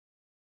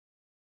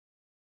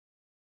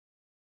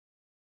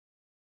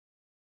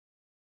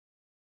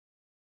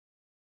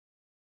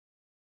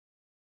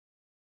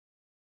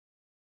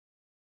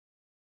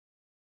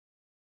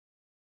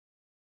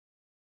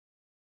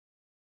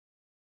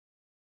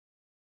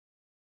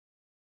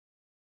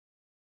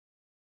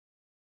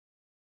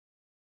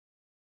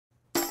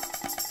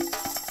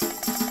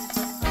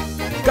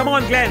Come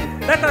on,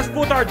 Glenn. Let us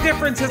put our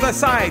differences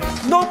aside.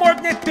 No more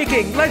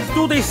nitpicking. Let's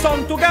do this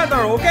song together,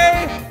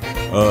 okay?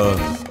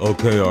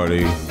 Okay,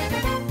 Arnie.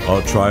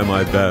 I'll try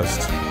my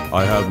best.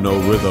 I have no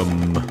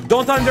rhythm.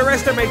 Don't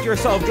underestimate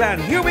yourself,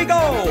 Glenn. Here we go.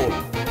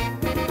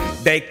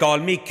 They call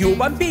me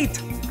Cuban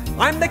Pete.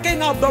 I'm the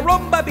king of the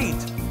rumba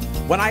beat.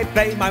 When I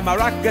play my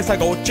maracas, I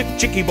go chick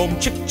chicky boom,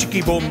 chick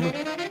chicky boom.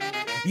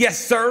 Yes,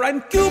 sir,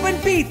 I'm Cuban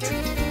Pete.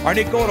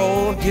 Arnie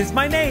Coro is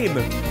my name.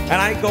 And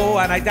I go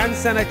and I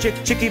dance and I chick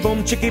chicky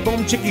boom, chicky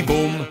boom, chicky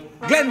boom.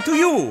 Glenn, to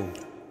you.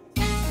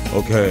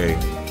 Okay.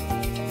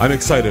 I'm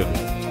excited.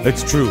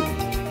 It's true.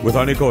 With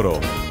Arnie Coro.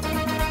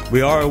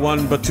 We are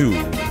one but two.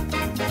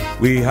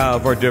 We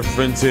have our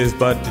differences,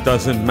 but it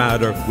doesn't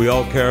matter. We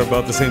all care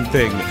about the same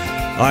thing.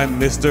 I'm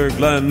Mr.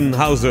 Glenn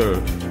Hauser,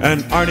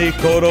 and Arnie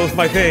Coro's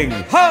my thing.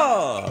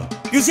 Ha!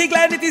 You see,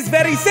 Glenn, it is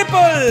very simple.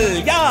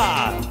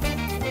 Yeah!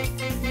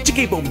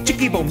 Chicky boom,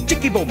 chicky boom,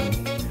 chicky boom.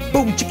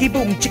 Boom, chicky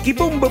boom,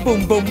 boom,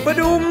 boom, boom,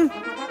 ba-doom.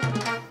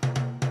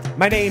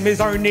 My name is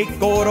Arnie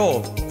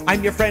Coro.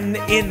 I'm your friend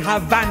in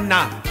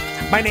Havana.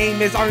 My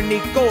name is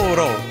Arnie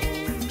Coro.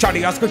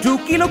 Charlie Oscar 2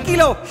 Kilo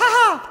Kilo. Ha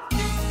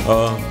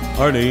ha!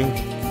 Arnie,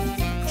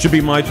 should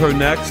be my turn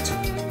next.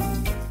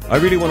 I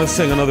really want to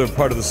sing another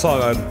part of the song.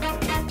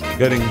 I'm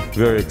getting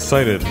very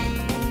excited.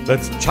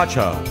 Let's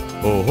cha-cha.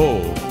 Oh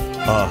ho.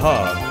 Ha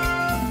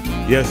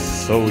ha.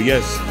 Yes, oh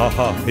yes. Ha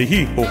ha. Hee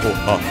hee. Ho ho.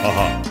 Ha ha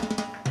ha.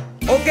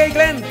 Okay,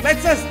 Glenn,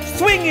 let's just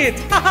swing it.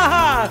 Ha ha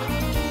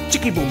ha.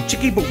 Chicky boom,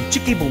 chicky boom,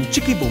 chicky boom,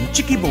 chicky boom,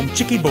 chicky boom,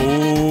 chicky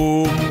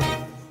boom.